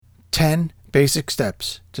10 basic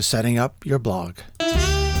steps to setting up your blog.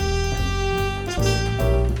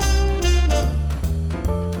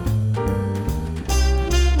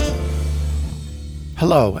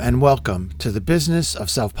 Hello and welcome to the Business of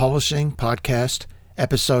Self-Publishing podcast,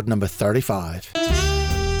 episode number 35.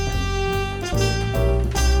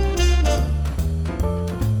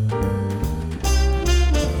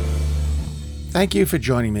 Thank you for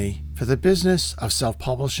joining me for the Business of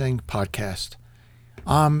Self-Publishing podcast.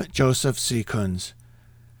 I'm Joseph C. Kunz.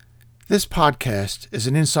 This podcast is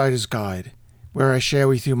an insider's guide where I share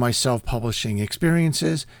with you my self-publishing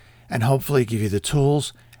experiences and hopefully give you the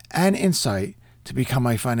tools and insight to become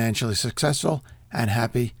a financially successful and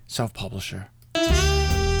happy self-publisher.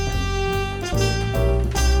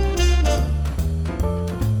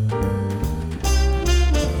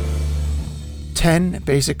 Ten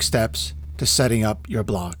basic steps to setting up your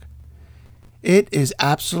blog. It is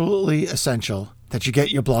absolutely essential that you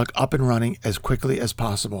get your blog up and running as quickly as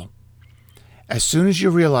possible. As soon as you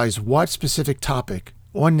realize what specific topic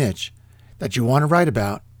or niche that you want to write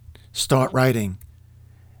about, start writing.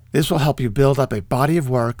 This will help you build up a body of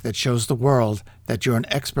work that shows the world that you're an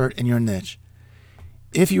expert in your niche.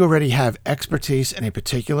 If you already have expertise in a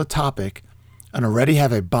particular topic and already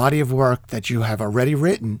have a body of work that you have already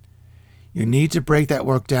written, you need to break that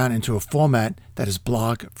work down into a format that is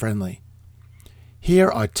blog friendly. Here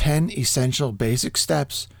are 10 essential basic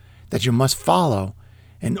steps that you must follow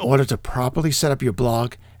in order to properly set up your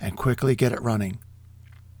blog and quickly get it running.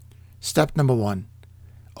 Step number 1,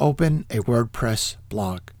 open a WordPress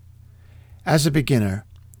blog. As a beginner,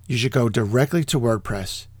 you should go directly to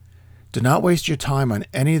WordPress. Do not waste your time on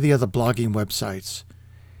any of the other blogging websites.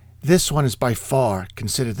 This one is by far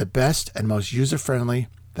considered the best and most user-friendly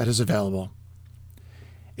that is available.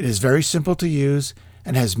 It is very simple to use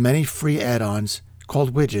and has many free add-ons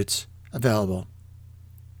called widgets available.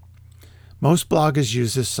 Most bloggers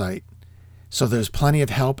use this site, so there's plenty of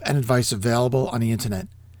help and advice available on the internet.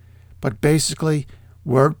 But basically,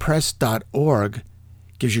 WordPress.org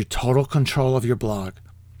gives you total control of your blog.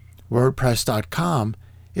 WordPress.com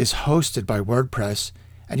is hosted by WordPress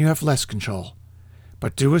and you have less control.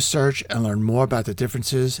 But do a search and learn more about the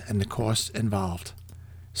differences and the costs involved.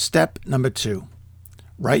 Step number 2,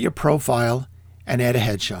 write your profile and add a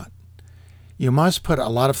headshot. You must put a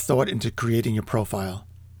lot of thought into creating your profile.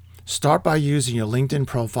 Start by using your LinkedIn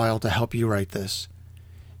profile to help you write this.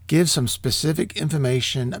 Give some specific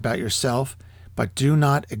information about yourself, but do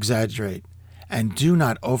not exaggerate, and do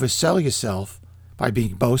not oversell yourself by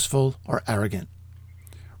being boastful or arrogant.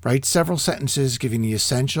 Write several sentences giving the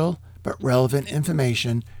essential but relevant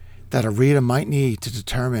information that a reader might need to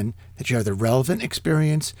determine that you have the relevant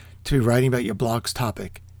experience to be writing about your blog's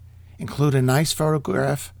topic. Include a nice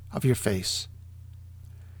photograph of your face.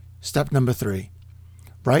 Step number 3,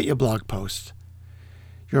 write your blog post.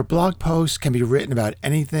 Your blog post can be written about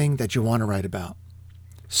anything that you want to write about.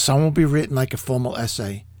 Some will be written like a formal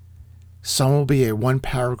essay. Some will be a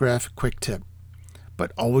one-paragraph quick tip.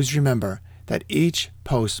 But always remember that each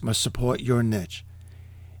post must support your niche.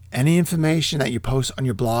 Any information that you post on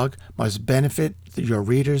your blog must benefit your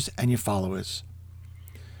readers and your followers.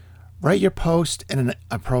 Write your post in an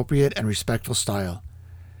appropriate and respectful style.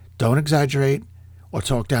 Don't exaggerate or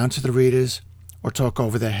talk down to the readers or talk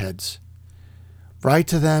over their heads. Write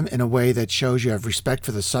to them in a way that shows you have respect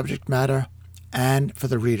for the subject matter and for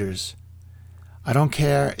the readers. I don't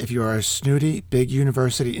care if you are a snooty, big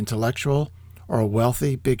university intellectual or a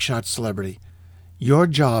wealthy, big-shot celebrity. Your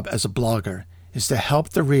job as a blogger is to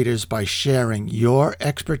help the readers by sharing your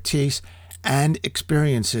expertise and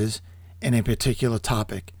experiences in a particular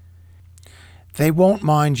topic. They won't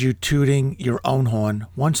mind you tooting your own horn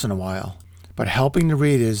once in a while, but helping the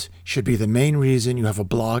readers should be the main reason you have a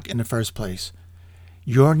blog in the first place.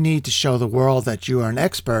 Your need to show the world that you are an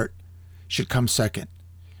expert should come second.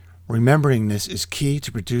 Remembering this is key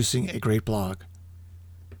to producing a great blog.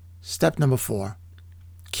 Step number 4,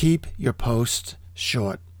 keep your posts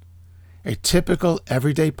short. A typical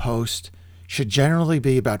everyday post should generally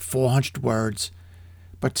be about 400 words,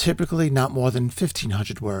 but typically not more than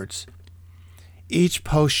 1,500 words. Each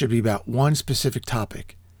post should be about one specific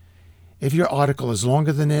topic. If your article is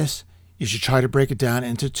longer than this, you should try to break it down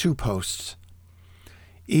into 2 posts.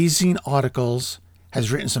 Ezine Articles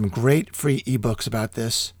has written some great free ebooks about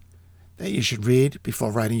this that you should read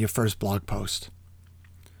before writing your first blog post.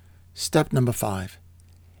 Step number 5,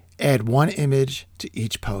 add one image to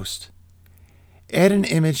each post. Add an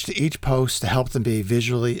image to each post to help them be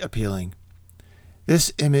visually appealing.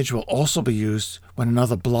 This image will also be used when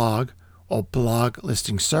another blog or blog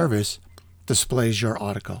listing service displays your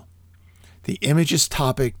article. The image's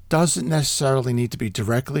topic doesn't necessarily need to be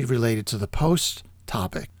directly related to the post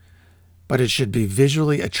topic, but it should be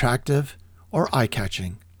visually attractive or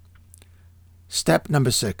eye-catching. Step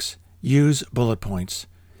number 6, use bullet points.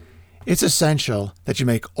 It's essential that you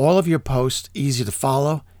make all of your posts easy to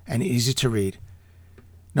follow and easy to read.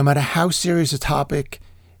 No matter how serious a topic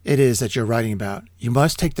it is that you're writing about, you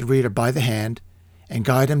must take the reader by the hand and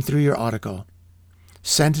guide them through your article,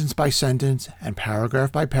 sentence by sentence and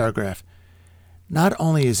paragraph by paragraph. Not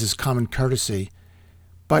only is this common courtesy,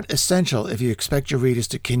 but essential if you expect your readers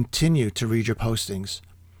to continue to read your postings.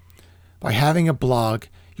 By having a blog,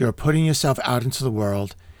 you're putting yourself out into the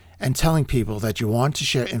world and telling people that you want to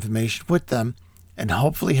share information with them and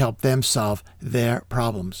hopefully help them solve their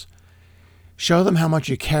problems. Show them how much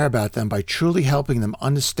you care about them by truly helping them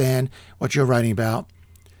understand what you're writing about,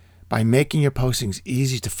 by making your postings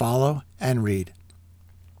easy to follow and read.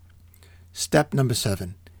 Step number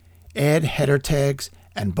 7, add header tags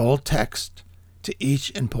and bold text to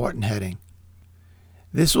each important heading.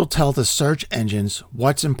 This will tell the search engines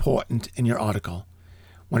what's important in your article.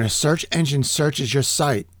 When a search engine searches your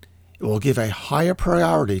site, it will give a higher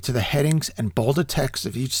priority to the headings and bolded text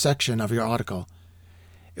of each section of your article.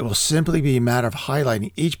 It will simply be a matter of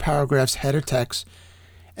highlighting each paragraph's header text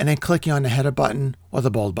and then clicking on the header button or the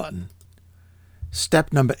bold button.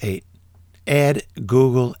 Step number 8, add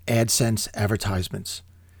Google AdSense advertisements.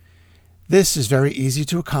 This is very easy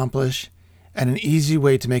to accomplish and an easy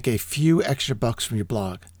way to make a few extra bucks from your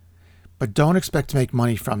blog. But don't expect to make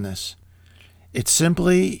money from this. It's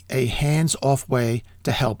simply a hands-off way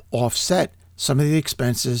to help offset some of the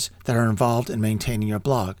expenses that are involved in maintaining your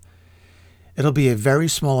blog. It'll be a very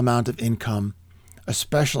small amount of income,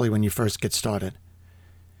 especially when you first get started.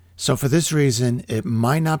 So for this reason, it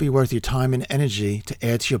might not be worth your time and energy to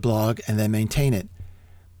add to your blog and then maintain it.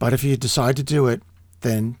 But if you decide to do it,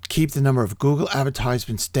 then keep the number of Google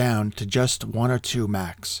advertisements down to just 1 or 2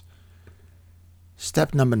 max.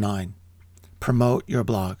 Step number 9, promote your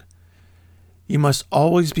blog. You must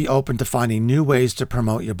always be open to finding new ways to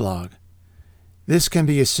promote your blog. This can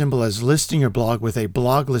be as simple as listing your blog with a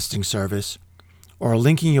blog listing service or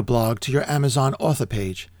linking your blog to your Amazon author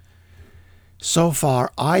page. So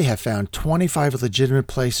far, I have found 25 legitimate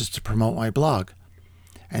places to promote my blog,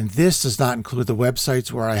 and this does not include the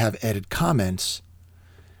websites where I have added comments,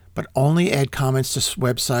 but only add comments to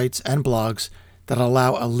websites and blogs that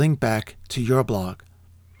allow a link back to your blog.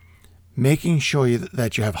 Making sure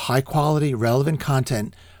that you have high-quality, relevant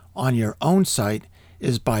content on your own site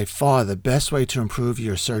is by far the best way to improve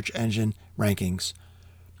your search engine rankings.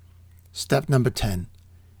 Step number 10,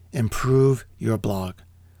 improve your blog.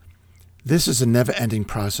 This is a never-ending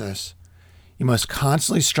process. You must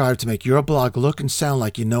constantly strive to make your blog look and sound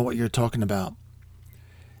like you know what you're talking about.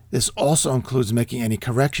 This also includes making any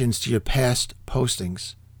corrections to your past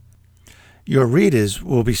postings. Your readers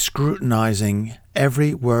will be scrutinizing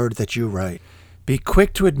every word that you write. Be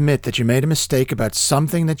quick to admit that you made a mistake about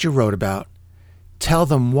something that you wrote about. Tell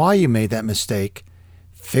them why you made that mistake,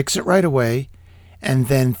 fix it right away, and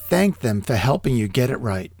then thank them for helping you get it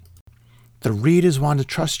right. The readers want to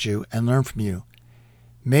trust you and learn from you.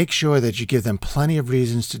 Make sure that you give them plenty of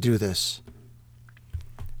reasons to do this.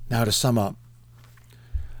 Now to sum up,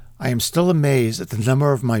 I am still amazed at the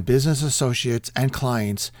number of my business associates and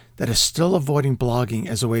clients that are still avoiding blogging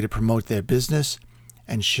as a way to promote their business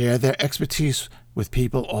and share their expertise with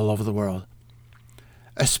people all over the world,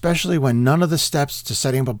 especially when none of the steps to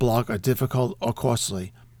setting up a blog are difficult or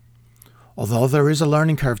costly. Although there is a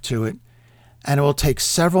learning curve to it, and it will take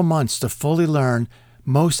several months to fully learn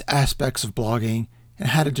most aspects of blogging and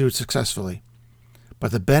how to do it successfully.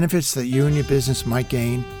 But the benefits that you and your business might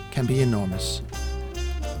gain can be enormous.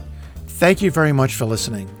 Thank you very much for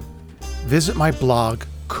listening. Visit my blog,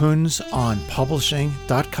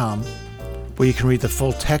 kunzonpublishing.com, where you can read the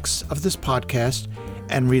full text of this podcast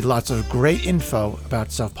and read lots of great info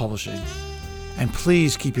about self-publishing. And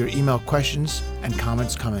please keep your email questions and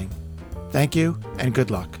comments coming. Thank you and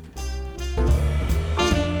good luck.